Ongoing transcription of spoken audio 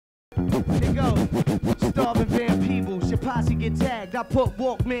Here goes. Starvin Van Peebles, your posse get tagged. I put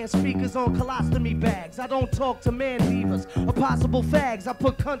Walkman speakers on colostomy bags. I don't talk to man leavers or possible fags. I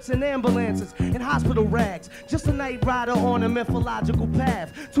put cunts in ambulances and hospital rags. Just a night rider on a mythological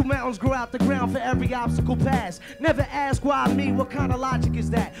path. 2 mountains grow out the ground for every obstacle pass. Never ask why me, what kind of logic is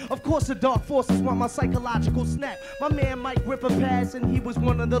that? Of course the dark forces want my psychological snap. My man Mike rip a pass and he was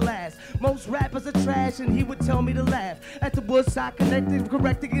one of the last. Most rappers are trash and he would tell me to laugh. At the Woodside connected,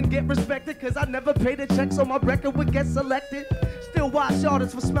 corrected and get respected, cause I never paid a check so my record would get selected. Still watch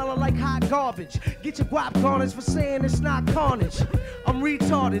artists for smelling like hot garbage. Get your guap garnished for saying it's not carnage. I'm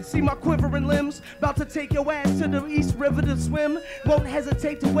retarded, see my quivering limbs? About to take your ass to the East River to swim. Won't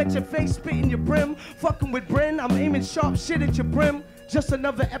hesitate to wet your face, spit in your brim. Fucking with Bryn, I'm aiming sharp shit at your brim. Just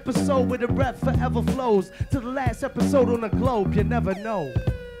another episode where the breath forever flows. To the last episode on the globe, you never know.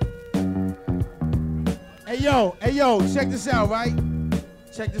 Hey yo, check this out, right?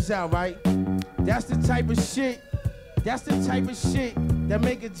 Check this out, right? That's the type of shit that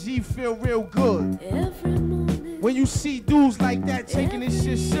make a G feel real good. When you see dudes like that taking this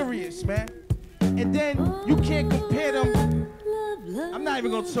shit serious, man. And then you can't compare them. I'm not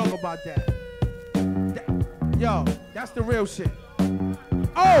even gonna talk about that. Yo, that's the real shit.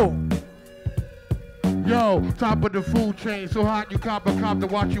 Oh! Yo, top of the food chain, so hot you cop a cop to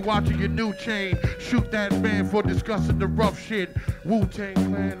watch you watching your new chain. Shoot that man for discussing the rough shit. Wu-Tang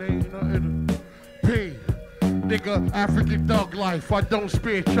Clan ain't nothing. P, nigga, African thug life. I don't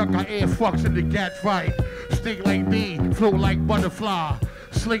spare Chuck, I air fucks in the gat fight. Sting like D, float like butterfly.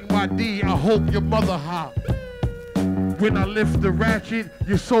 Sling my D, I hope your mother hop. When I lift the ratchet,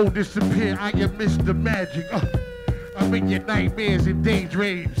 your soul disappear. I am Mr. Magic. I'm in your nightmares and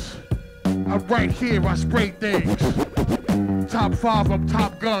daydreams. I'm right here, I spray things. Top 5, I'm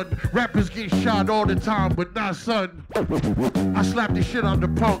Top Gun. Rappers get shot all the time, but not son. I slap the shit on the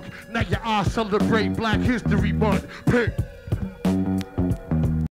punk. Now your eyes celebrate Black History Month. Pick.